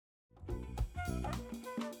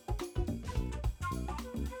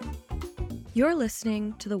You're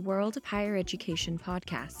listening to the World of Higher Education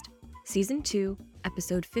podcast, Season 2,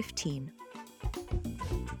 Episode 15.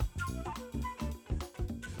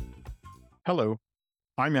 Hello,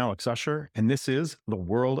 I'm Alex Usher, and this is the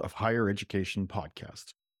World of Higher Education podcast.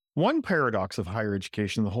 One paradox of higher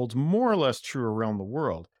education that holds more or less true around the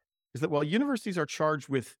world is that while universities are charged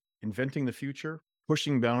with inventing the future,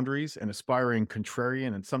 pushing boundaries, and aspiring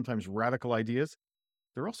contrarian and sometimes radical ideas,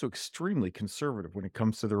 they're also extremely conservative when it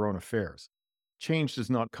comes to their own affairs. Change does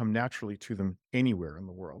not come naturally to them anywhere in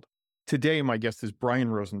the world. Today, my guest is Brian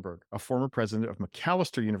Rosenberg, a former president of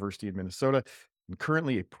Macalester University in Minnesota and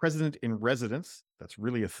currently a president in residence, that's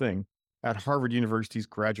really a thing, at Harvard University's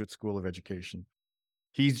Graduate School of Education.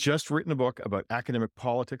 He's just written a book about academic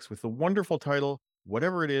politics with the wonderful title,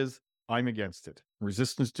 Whatever It Is, I'm Against It: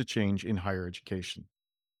 Resistance to Change in Higher Education.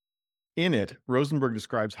 In it, Rosenberg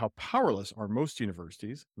describes how powerless are most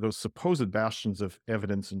universities, those supposed bastions of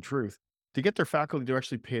evidence and truth, to get their faculty to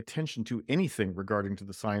actually pay attention to anything regarding to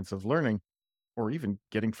the science of learning, or even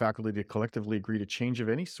getting faculty to collectively agree to change of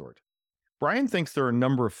any sort. Brian thinks there are a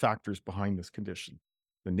number of factors behind this condition: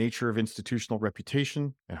 the nature of institutional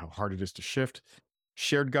reputation and how hard it is to shift,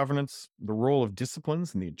 shared governance, the role of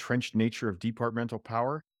disciplines and the entrenched nature of departmental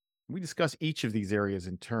power. We discuss each of these areas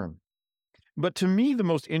in turn. But to me, the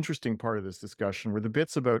most interesting part of this discussion were the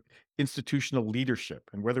bits about institutional leadership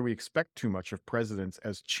and whether we expect too much of presidents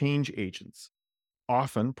as change agents.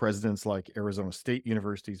 Often, presidents like Arizona State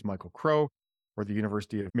University's Michael Crow or the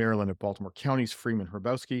University of Maryland at Baltimore County's Freeman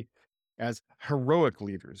Hrabowski as heroic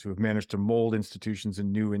leaders who have managed to mold institutions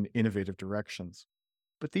in new and innovative directions.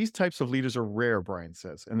 But these types of leaders are rare, Brian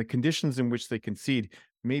says, and the conditions in which they concede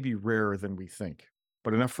may be rarer than we think.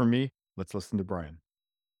 But enough from me. Let's listen to Brian.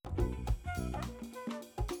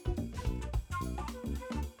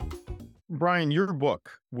 Brian, your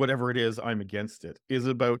book, Whatever It Is, I'm Against It, is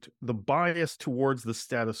about the bias towards the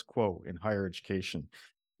status quo in higher education.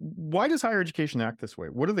 Why does higher education act this way?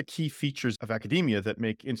 What are the key features of academia that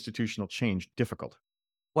make institutional change difficult?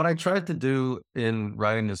 What I tried to do in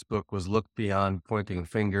writing this book was look beyond pointing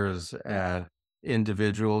fingers at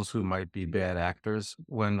individuals who might be bad actors.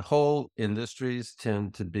 When whole industries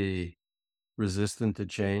tend to be resistant to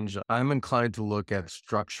change, I'm inclined to look at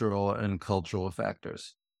structural and cultural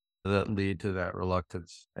factors that lead to that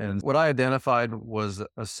reluctance. And what I identified was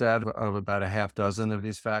a set of about a half dozen of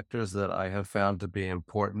these factors that I have found to be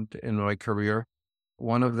important in my career.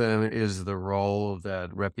 One of them is the role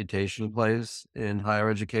that reputation plays in higher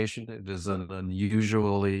education. It is an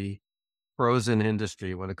unusually frozen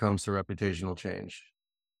industry when it comes to reputational change.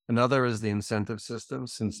 Another is the incentive system,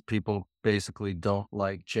 since people basically don't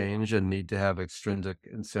like change and need to have extrinsic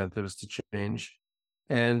incentives to change.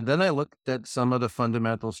 And then I looked at some of the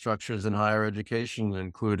fundamental structures in higher education,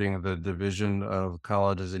 including the division of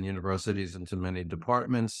colleges and universities into many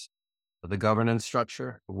departments, the governance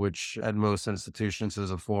structure, which at most institutions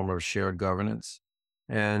is a form of shared governance.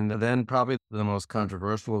 And then probably the most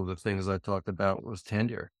controversial of the things I talked about was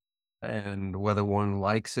tenure, and whether one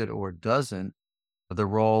likes it or doesn't, the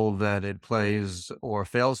role that it plays or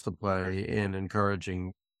fails to play in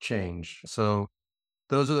encouraging change. So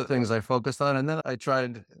those are the things I focused on. And then I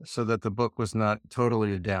tried, so that the book was not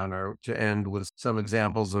totally a downer, to end with some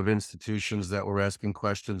examples of institutions that were asking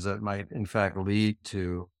questions that might in fact lead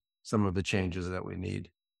to some of the changes that we need.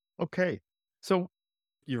 Okay. So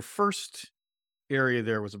your first area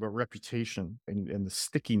there was about reputation and the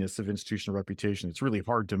stickiness of institutional reputation. It's really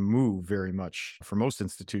hard to move very much for most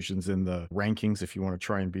institutions in the rankings if you want to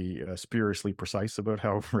try and be spuriously precise about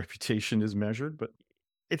how reputation is measured. But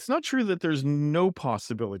it's not true that there's no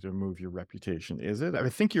possibility to move your reputation, is it? I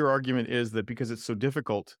think your argument is that because it's so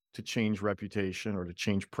difficult to change reputation or to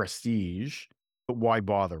change prestige, but why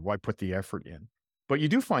bother? Why put the effort in? But you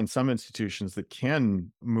do find some institutions that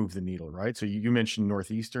can move the needle, right? So you mentioned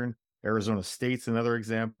Northeastern. Arizona State's another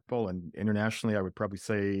example. And internationally, I would probably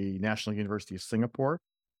say National University of Singapore.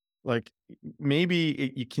 Like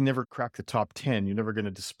maybe you can never crack the top 10. You're never going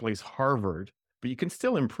to displace Harvard, but you can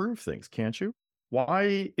still improve things, can't you?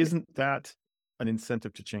 Why isn't that an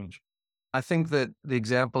incentive to change? I think that the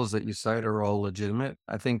examples that you cite are all legitimate.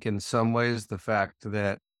 I think in some ways, the fact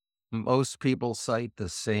that most people cite the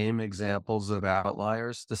same examples of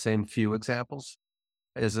outliers, the same few examples,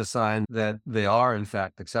 is a sign that they are in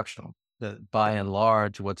fact exceptional. That by and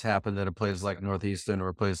large, what's happened at a place like Northeastern or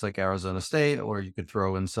a place like Arizona State, or you could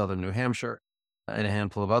throw in Southern New Hampshire and a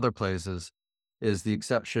handful of other places, is the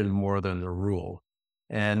exception more than the rule.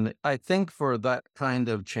 And I think for that kind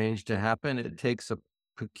of change to happen, it takes a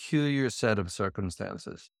peculiar set of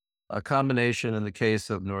circumstances. A combination in the case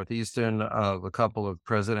of Northeastern of a couple of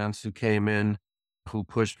presidents who came in who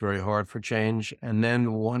pushed very hard for change. And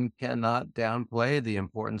then one cannot downplay the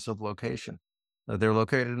importance of location. They're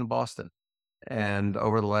located in Boston. And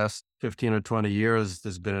over the last 15 or 20 years,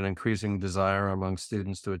 there's been an increasing desire among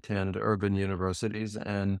students to attend urban universities.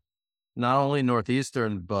 And not only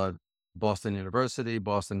Northeastern, but Boston University,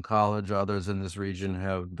 Boston College, others in this region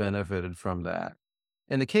have benefited from that.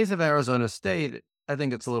 In the case of Arizona State, I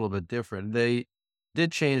think it's a little bit different. They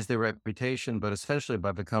did change their reputation, but essentially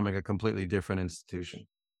by becoming a completely different institution.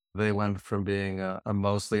 They went from being a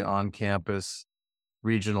mostly on campus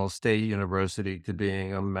regional state university to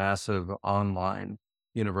being a massive online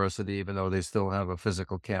university, even though they still have a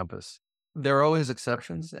physical campus. There are always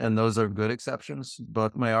exceptions, and those are good exceptions.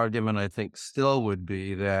 But my argument, I think, still would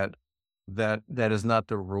be that that is not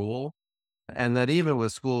the rule, and that even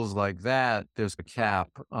with schools like that, there's a cap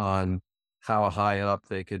on how high up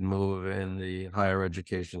they could move in the higher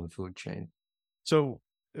education food chain. So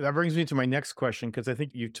that brings me to my next question, because I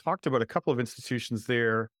think you talked about a couple of institutions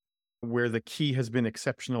there where the key has been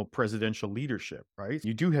exceptional presidential leadership, right?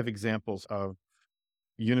 You do have examples of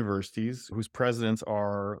universities whose presidents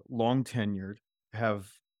are long tenured, have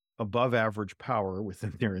above average power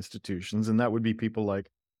within their institutions. And that would be people like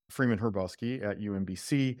Freeman Hrabowski at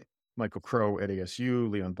UMBC, Michael Crow at ASU,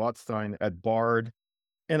 Leon Botstein at Bard.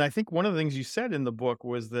 And I think one of the things you said in the book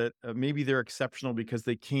was that maybe they're exceptional because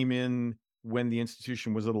they came in when the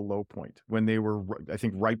institution was at a low point, when they were, I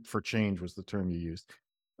think, ripe for change was the term you used.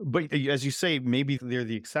 But as you say, maybe they're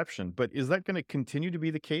the exception. But is that going to continue to be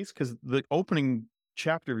the case? Because the opening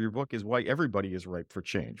chapter of your book is why everybody is ripe for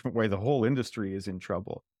change, why the whole industry is in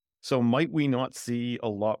trouble. So might we not see a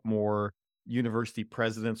lot more university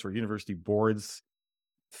presidents or university boards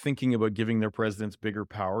thinking about giving their presidents bigger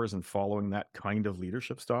powers and following that kind of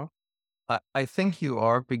leadership style? I think you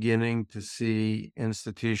are beginning to see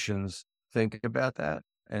institutions think about that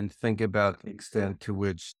and think about the extent to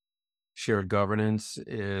which shared governance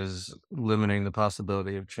is limiting the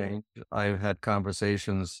possibility of change. I've had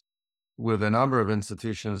conversations with a number of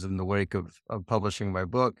institutions in the wake of publishing my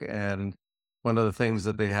book. And one of the things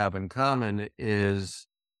that they have in common is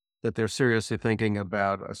that they're seriously thinking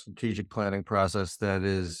about a strategic planning process that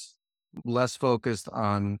is less focused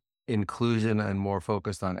on inclusion and more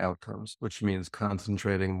focused on outcomes, which means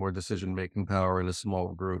concentrating more decision-making power in a small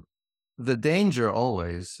group. The danger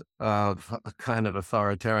always of a kind of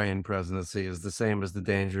authoritarian presidency is the same as the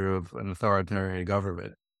danger of an authoritarian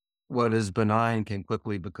government. What is benign can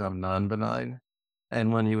quickly become non-benign.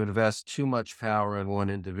 And when you invest too much power in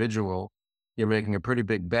one individual, you're making a pretty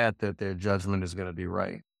big bet that their judgment is going to be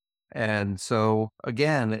right. And so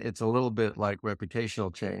again, it's a little bit like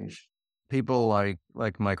reputational change. People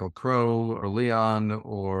like Michael Crow or Leon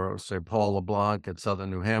or say Paul LeBlanc at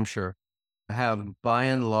Southern New Hampshire have by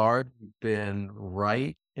and large been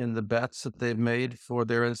right in the bets that they've made for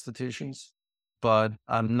their institutions. But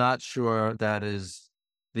I'm not sure that is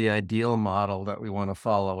the ideal model that we want to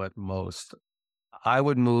follow at most. I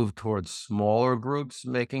would move towards smaller groups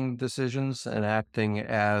making decisions and acting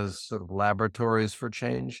as sort of laboratories for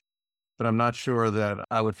change. But I'm not sure that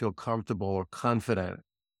I would feel comfortable or confident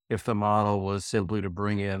if the model was simply to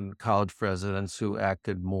bring in college presidents who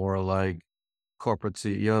acted more like corporate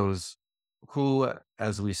CEOs, who,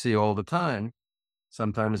 as we see all the time,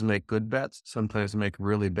 sometimes make good bets, sometimes make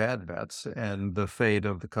really bad bets. And the fate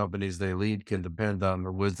of the companies they lead can depend on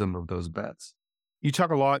the wisdom of those bets. You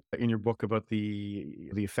talk a lot in your book about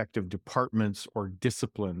the effect of departments or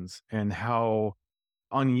disciplines and how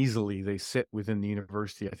uneasily they sit within the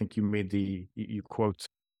university. I think you quote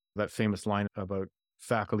that famous line about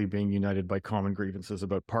faculty being united by common grievances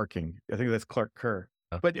about parking. I think that's Clark Kerr.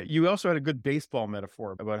 But you also had a good baseball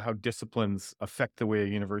metaphor about how disciplines affect the way a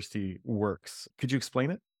university works. Could you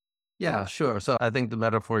explain it? Yeah, sure. So I think the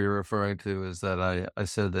metaphor you're referring to is that I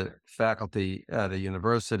said that faculty at a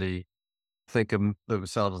university think of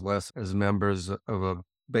themselves less as members of a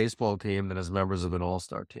baseball team than as members of an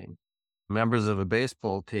all-star team. Members of a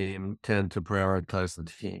baseball team tend to prioritize the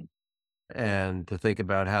team and to think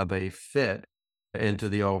about how they fit into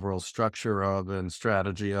the overall structure of and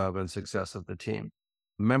strategy of and success of the team.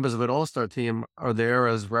 Members of an all-star team are there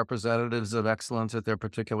as representatives of excellence at their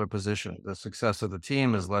particular position. The success of the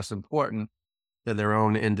team is less important than their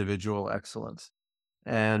own individual excellence.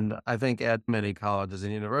 And I think at many colleges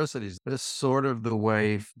and universities, this is sort of the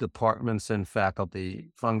way departments and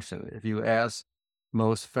faculty function. If you ask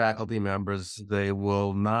most faculty members, they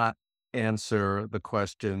will not answer the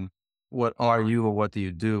question, what are you or what do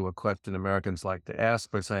you do? A question Americans like to ask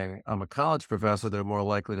by saying, I'm a college professor. They're more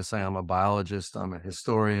likely to say, I'm a biologist, I'm a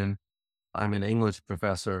historian, I'm an English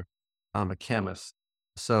professor, I'm a chemist.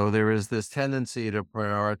 So there is this tendency to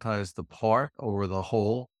prioritize the part over the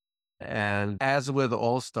whole. And as with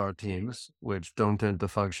all-star teams, which don't tend to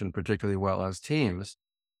function particularly well as teams,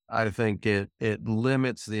 I think it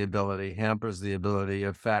limits the ability, hampers the ability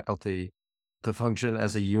of faculty to function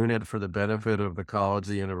as a unit for the benefit of the college,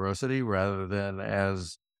 the university, rather than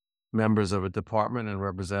as members of a department and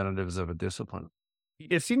representatives of a discipline.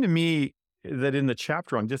 It seemed to me that in the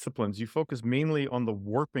chapter on disciplines, you focus mainly on the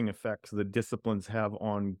warping effects that disciplines have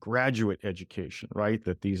on graduate education, right?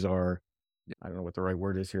 That these are, I don't know what the right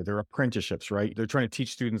word is here. They're apprenticeships, right? They're trying to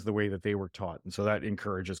teach students the way that they were taught. And so that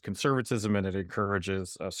encourages conservatism and it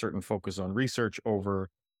encourages a certain focus on research over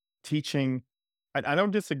teaching. I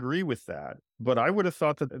don't disagree with that, but I would have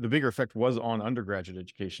thought that the bigger effect was on undergraduate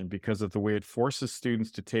education because of the way it forces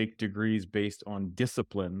students to take degrees based on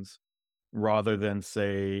disciplines rather than,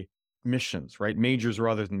 say, missions, right? Majors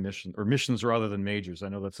rather than missions, or missions rather than majors. I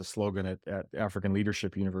know that's a slogan at African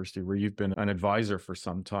Leadership University, where you've been an advisor for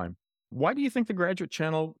some time. Why do you think the graduate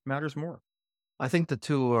channel matters more? I think the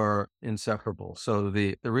two are inseparable. So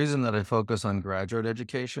the reason that I focus on graduate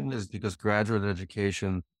education is because graduate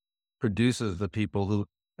education produces the people who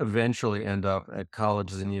eventually end up at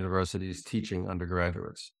colleges and universities teaching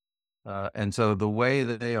undergraduates. And so the way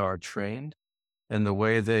that they are trained and the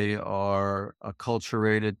way they are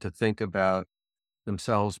acculturated to think about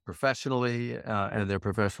themselves professionally and their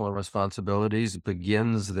professional responsibilities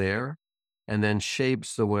begins there and then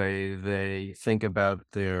shapes the way they think about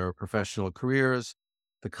their professional careers,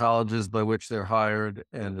 the colleges by which they're hired,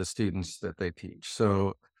 and the students that they teach.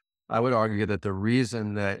 So I would argue that the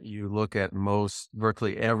reason that you look at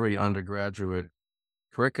virtually every undergraduate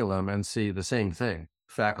curriculum and see the same thing,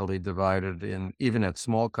 faculty divided in, even at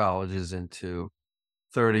small colleges, into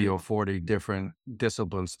 30 or 40 different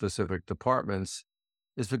discipline specific departments,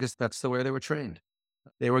 is because that's the way they were trained.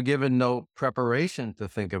 They were given no preparation to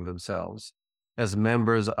think of themselves as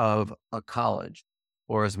members of a college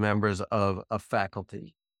or as members of a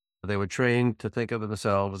faculty. They were trained to think of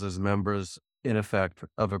themselves as members, in effect,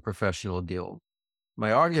 of a professional guild.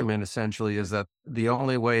 My argument essentially is that the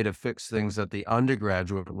only way to fix things at the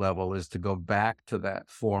undergraduate level is to go back to that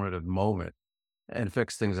formative moment and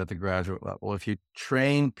fix things at the graduate level. If you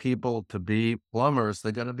train people to be plumbers,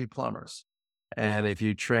 they're going to be plumbers. And if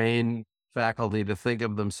you train faculty to think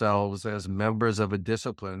of themselves as members of a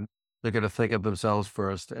discipline, they're going to think of themselves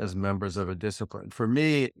first as members of a discipline. For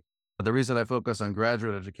me, the reason I focus on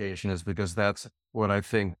graduate education is because that's what I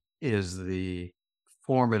think is the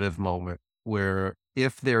formative moment where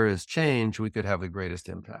if there is change, we could have the greatest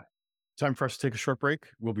impact. Time for us to take a short break.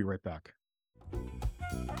 We'll be right back.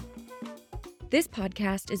 This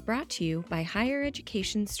podcast is brought to you by Higher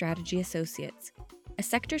Education Strategy Associates, a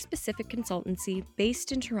sector-specific consultancy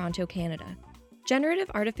based in Toronto, Canada. Generative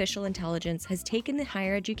artificial intelligence has taken the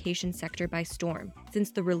higher education sector by storm since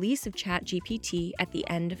the release of ChatGPT at the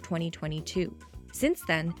end of 2022. Since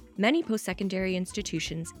then, many post-secondary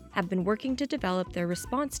institutions have been working to develop their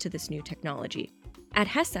response to this new technology. At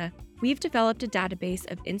HESA, we've developed a database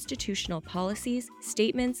of institutional policies,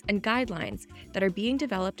 statements, and guidelines that are being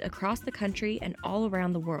developed across the country and all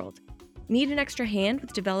around the world. Need an extra hand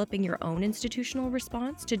with developing your own institutional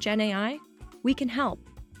response to Gen AI? We can help.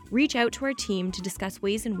 Reach out to our team to discuss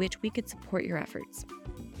ways in which we could support your efforts.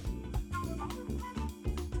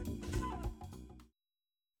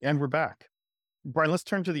 And we're back. Brian, let's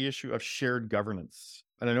turn to the issue of shared governance.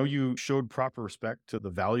 And I know you showed proper respect to the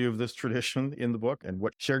value of this tradition in the book and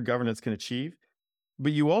what shared governance can achieve.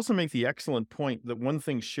 But you also make the excellent point that one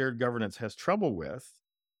thing shared governance has trouble with,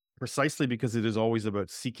 precisely because it is always about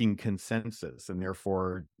seeking consensus and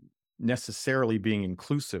therefore necessarily being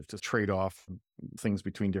inclusive to trade off things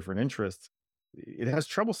between different interests, it has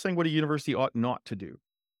trouble saying what a university ought not to do,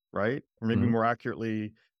 right? Or maybe more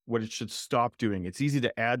accurately, what it should stop doing. It's easy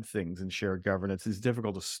to add things in shared governance. It's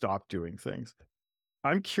difficult to stop doing things.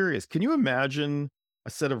 I'm curious, can you imagine a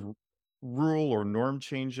set of rule or norm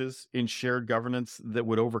changes in shared governance that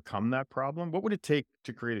would overcome that problem? What would it take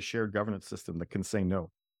to create a shared governance system that can say no?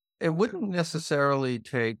 It wouldn't necessarily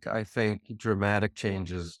take, I think, dramatic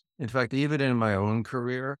changes. In fact, even in my own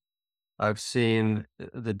career, I've seen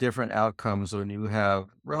the different outcomes when you have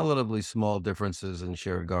relatively small differences in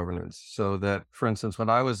shared governance. So that, for instance, when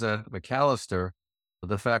I was at McAllister,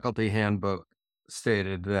 the faculty handbook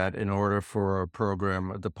stated that in order for a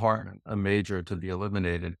program, a department, a major to be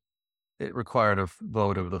eliminated, it required a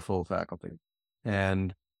vote of the full faculty.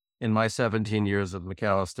 And in my 17 years of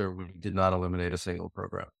McAllister, we did not eliminate a single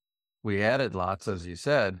program. We added lots, as you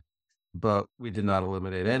said, but we did not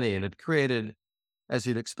eliminate any. And it created, as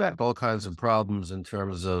you'd expect, all kinds of problems in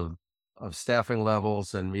terms of staffing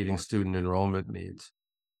levels and meeting student enrollment needs.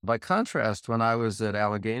 By contrast, when I was at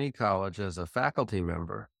Allegheny College as a faculty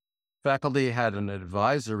member, faculty had an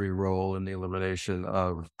advisory role in the elimination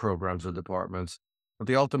of programs or departments, but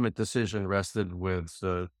the ultimate decision rested with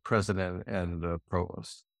the president and the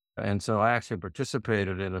provost. And so I actually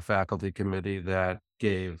participated in a faculty committee that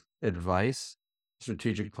gave advice,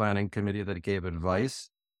 strategic planning committee that gave advice,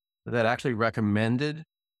 that actually recommended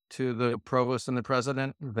to the provost and the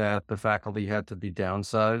president that the faculty had to be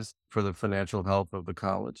downsized for the financial health of the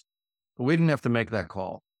college. But we didn't have to make that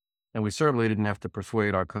call. And we certainly didn't have to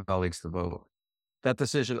persuade our colleagues to vote. That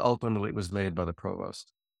decision ultimately was made by the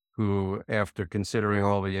provost, who, after considering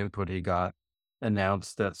all the input he got,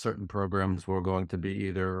 announced that certain programs were going to be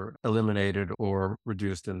either eliminated or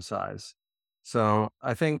reduced in size. So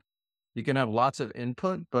I think you can have lots of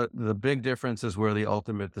input, but the big difference is where the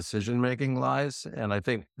ultimate decision making lies. And I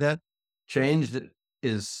think that change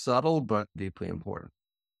is subtle, but deeply important.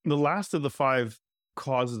 The last of the five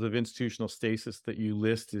causes of institutional stasis that you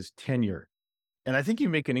list is tenure. And I think you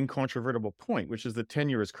make an incontrovertible point, which is that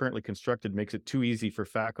tenure as currently constructed makes it too easy for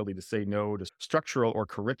faculty to say no to structural or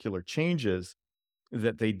curricular changes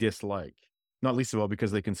that they dislike, not least of all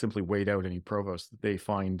because they can simply wait out any provost that they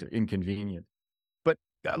find inconvenient. But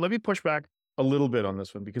let me push back a little bit on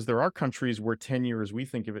this one, because there are countries where tenure, as we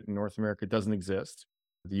think of it in North America, doesn't exist.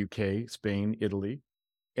 The UK, Spain, Italy.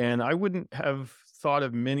 And I wouldn't have thought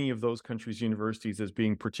of many of those countries' universities as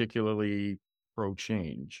being particularly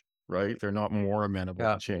pro-change, right? They're not more amenable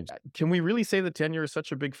Yeah. to change. Can we really say that tenure is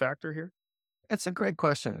such a big factor here? It's a great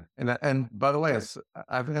question. And by the way,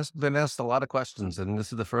 been asked a lot of questions, and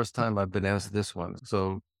this is the first time I've been asked this one.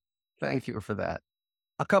 So thank you for that.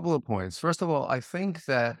 A couple of points. First of all, I think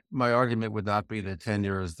that my argument would not be that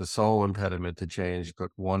tenure is the sole impediment to change,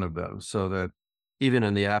 but one of them. So that even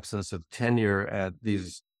in the absence of tenure at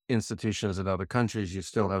these institutions in other countries, you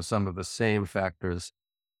still have some of the same factors,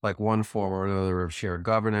 like one form or another of shared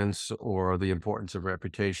governance or the importance of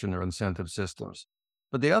reputation or incentive systems.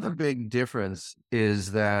 But the other big difference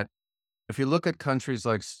is that if you look at countries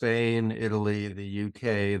like Spain, Italy, the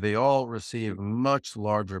UK, they all receive much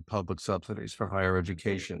larger public subsidies for higher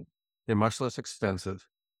education. They're much less expensive,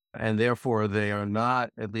 and therefore they are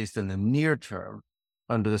not, at least in the near term,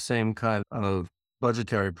 under the same kind of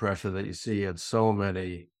budgetary pressure that you see at so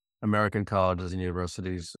many American colleges and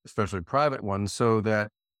universities, especially private ones, so that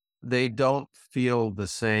they don't feel the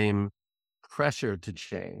same pressure to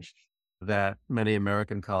change that many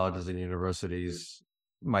American colleges and universities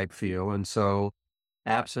might feel. And so,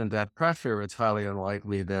 absent that pressure, it's highly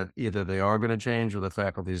unlikely that either they are going to change or the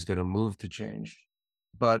faculty is going to move to change.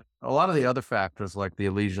 But a lot of the other factors, like the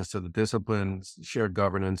allegiance to the disciplines, shared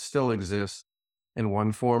governance, still exist in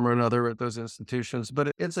one form or another at those institutions.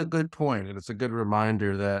 But it's a good point, and it's a good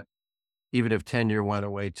reminder that even if tenure went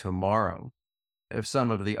away tomorrow, if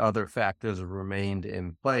some of the other factors remained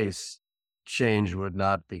in place, change would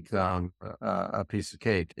not become a piece of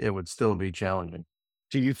cake. It would still be challenging.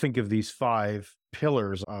 Do you think of these five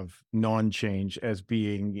pillars of non-change as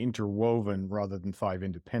being interwoven rather than five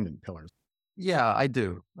independent pillars? Yeah, I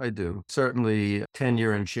do. I do. Certainly,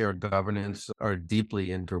 tenure and shared governance are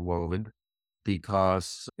deeply interwoven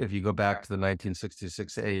because if you go back to the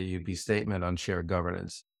 1966 AAUB statement on shared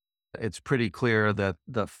governance, it's pretty clear that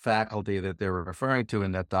the faculty that they were referring to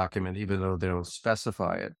in that document, even though they don't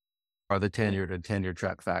specify it, are the tenured and tenure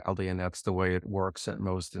track faculty, and that's the way it works at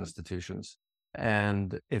most institutions.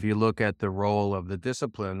 And if you look at the role of the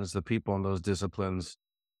disciplines, the people in those disciplines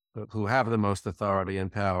who have the most authority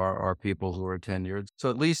and power are people who are tenured. So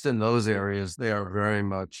at least in those areas, they are very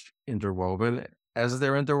much interwoven, as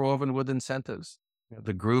they're interwoven with incentives.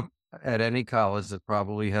 The group at any college that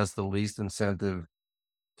probably has the least incentive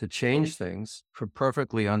to change things for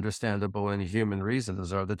perfectly understandable and human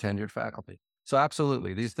reasons are the tenured faculty. So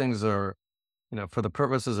absolutely, these things are, for the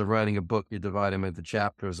purposes of writing a book, you divide them into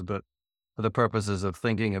chapters, but for the purposes of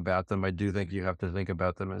thinking about them, I do think you have to think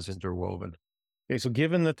about them as interwoven. Okay, so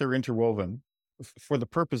given that they're interwoven, for the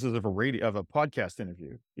purposes of a podcast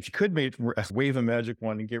interview, if you could wave a magic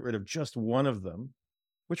wand and get rid of just one of them,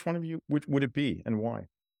 which one of you would it be and why?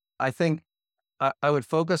 I think I would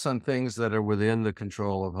focus on things that are within the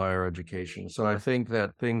control of higher education. So I think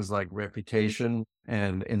that things like reputation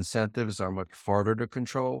and incentives are much harder to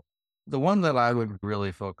control. The one that I would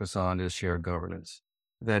really focus on is shared governance.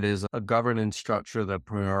 That is a governance structure that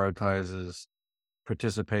prioritizes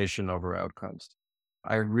participation over outcomes.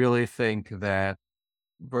 I really think that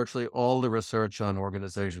virtually all the research on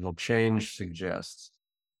organizational change suggests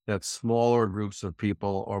that smaller groups of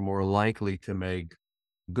people are more likely to make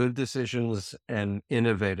good decisions and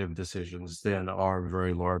innovative decisions than are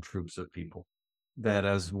very large groups of people. that,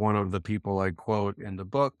 as one of the people I quote in the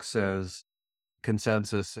book says,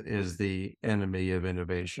 consensus is the enemy of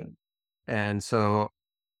innovation. And so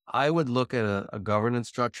I would look at a governance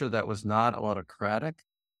structure that was not autocratic,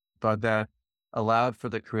 but that allowed for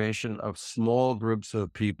the creation of small groups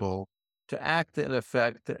of people to act in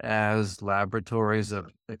effect as laboratories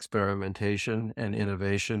of experimentation and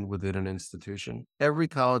innovation within an institution. Every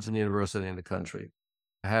college and university in the country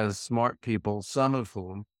has smart people, some of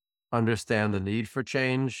whom understand the need for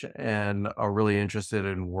change and are really interested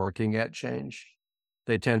in working at change.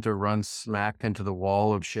 They tend to run smack into the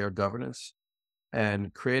wall of shared governance,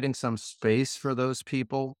 and creating some space for those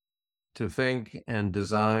people to think and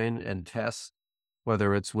design and test,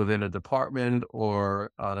 whether it's within a department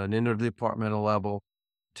or on an interdepartmental level.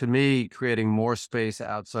 To me, creating more space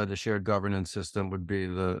outside the shared governance system would be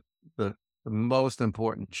the most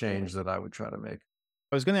important change that I would try to make.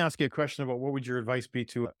 I was going to ask you a question about what would your advice be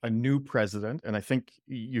to a new president? And I think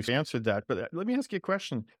you've answered that, but let me ask you a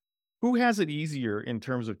question. Who has it easier in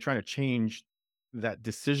terms of trying to change that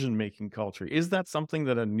decision-making culture? Is that something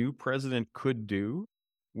that a new president could do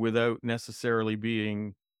without necessarily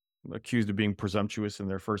being accused of being presumptuous in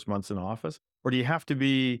their first months in office? Or do you have to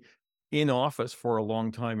be in office for a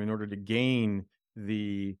long time in order to gain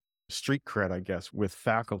the street cred, I guess, with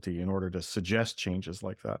faculty in order to suggest changes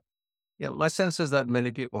like that? Yeah, my sense is that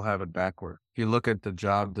many people have it backward. If you look at the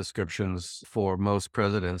job descriptions for most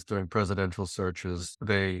presidents during presidential searches,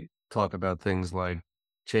 they talk about things like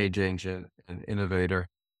change agent and innovator.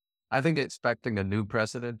 I think expecting a new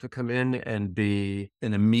president to come in and be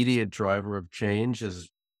an immediate driver of change is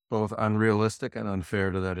both unrealistic and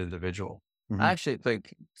unfair to that individual. I Mhm. actually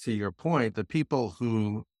think, to your point, the people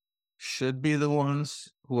who should be the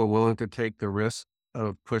ones who are willing to take the risk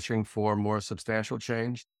of pushing for more substantial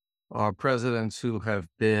change are presidents who have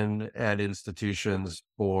been at institutions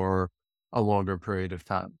for a longer period of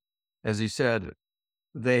time. As you said,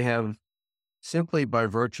 they have, simply by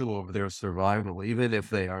virtue of their survival, even if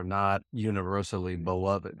they are not universally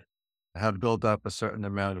beloved, have built up a certain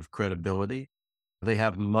amount of credibility. They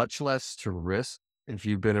have much less to risk. If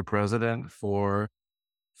you've been a president for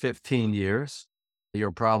 15 years,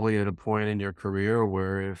 you're probably at a point in your career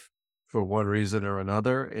where, if for one reason or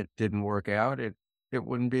another it didn't work out, it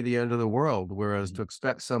wouldn't be the end of the world. Whereas to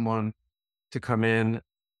expect someone to come in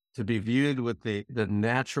to be viewed with the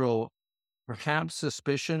natural, perhaps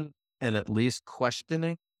suspicion and at least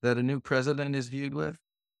questioning that a new president is viewed with,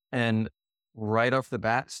 and right off the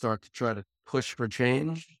bat start to try to push for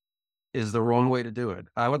change, is the wrong way to do it.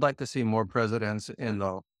 I would like to see more presidents in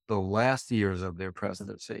the last years of their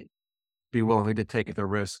presidency be willing to take the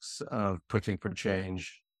risks of pushing for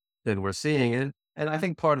change than we're seeing it. And I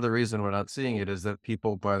think part of the reason we're not seeing it is that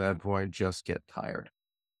people by that point just get tired.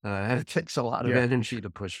 And it takes a lot of Yeah, energy to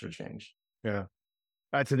push for change. yeah.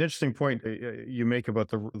 That's an interesting point you make about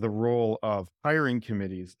the role of hiring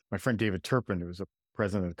committees. My friend David Turpin, who was a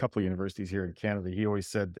president of a couple of universities here in Canada, he always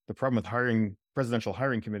said the problem with hiring presidential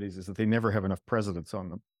hiring committees is that they never have enough presidents on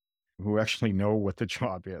them who actually know what the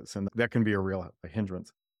job is, and that can be a real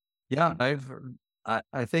hindrance. Yeah,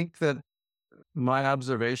 I think that my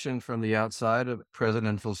observation from the outside of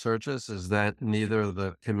presidential searches is that neither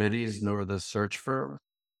the committees nor the search firm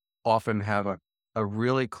often have a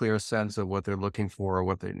really clear sense of what they're looking for or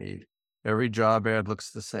what they need. Every job ad looks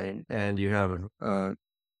the same, and you have a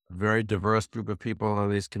very diverse group of people on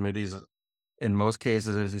these committees. In most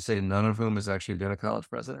cases, as you say, none of whom has actually been a college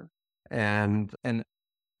president. And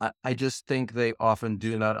I just think they often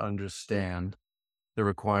do not understand the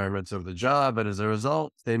requirements of the job. And as a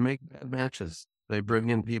result, they make bad matches. They bring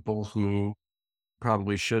in people who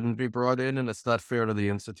probably shouldn't be brought in, and it's not fair to the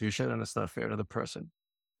institution and it's not fair to the person.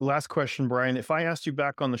 Last question, Brian. If I asked you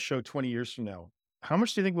back on the show 20 years from now, how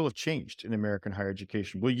much do you think will have changed in American higher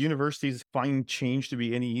education? Will universities find change to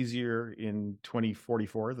be any easier in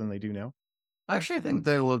 2044 than they do now? I actually think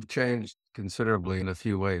they will have changed considerably in a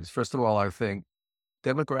few ways. First of all, I think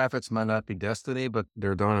demographics might not be destiny, but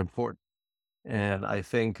they're darn important. And I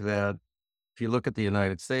think that if you look at the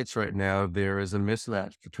United States right now, there is a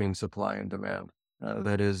mismatch between supply and demand.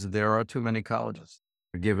 That is, there are too many colleges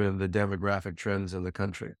given the demographic trends in the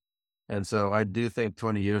country. And so I do think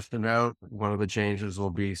 20 years from now, one of the changes will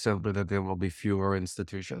be simply that there will be fewer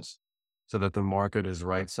institutions so that the market is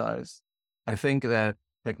right sized. I think that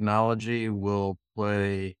technology will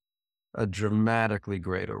play a dramatically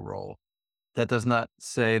greater role. That does not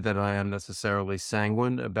say that I am necessarily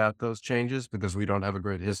sanguine about those changes, because we don't have a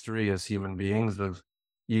great history as human beings of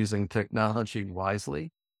using technology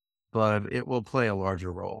wisely, but it will play a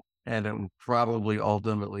larger role. And it will probably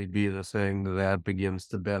ultimately be the thing that begins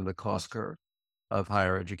to bend the cost curve of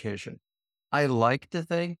higher education. I like to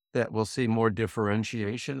think that we'll see more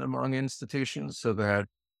differentiation among institutions so that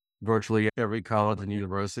virtually every college and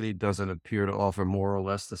university doesn't appear to offer more or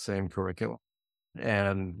less the same curriculum.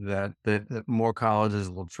 And that more colleges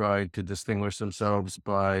will try to distinguish themselves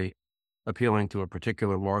by appealing to a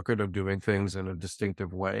particular market of doing things in a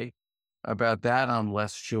distinctive way. About that, I'm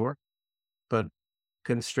less sure, but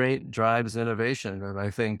constraint drives innovation. And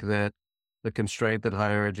I think that the constraint that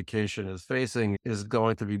higher education is facing is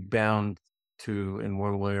going to be bound to, in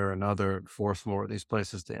one way or another, force more of these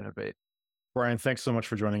places to innovate. Brian, thanks so much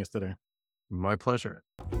for joining us today. My pleasure.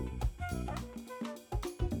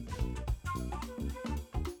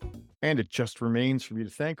 And it just remains for me to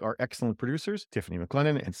thank our excellent producers, Tiffany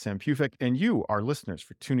McLennan and Sam Pufek, and you, our listeners,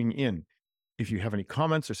 for tuning in. If you have any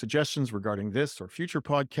comments or suggestions regarding this or future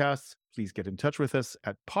podcasts, please get in touch with us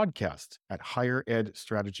at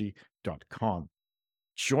podcast@higheredstrategy.com.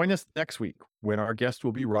 Join us next week when our guest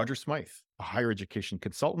will be Roger Smythe, a higher education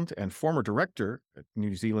consultant and former director at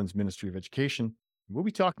New Zealand's Ministry of Education. We'll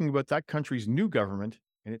be talking about that country's new government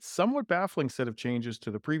and its somewhat baffling set of changes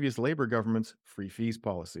to the previous Labour government's free fees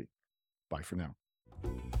policy. Bye for now.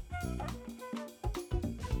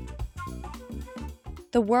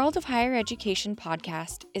 The World of Higher Education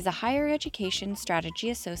podcast is a Higher Education Strategy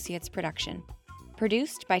Associates production,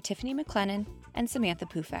 produced by Tiffany McLennan and Samantha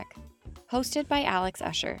Pufek, hosted by Alex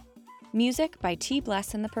Usher, music by T.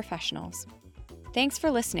 Bless and the Professionals. Thanks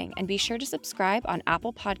for listening, and be sure to subscribe on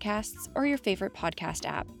Apple Podcasts or your favorite podcast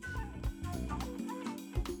app.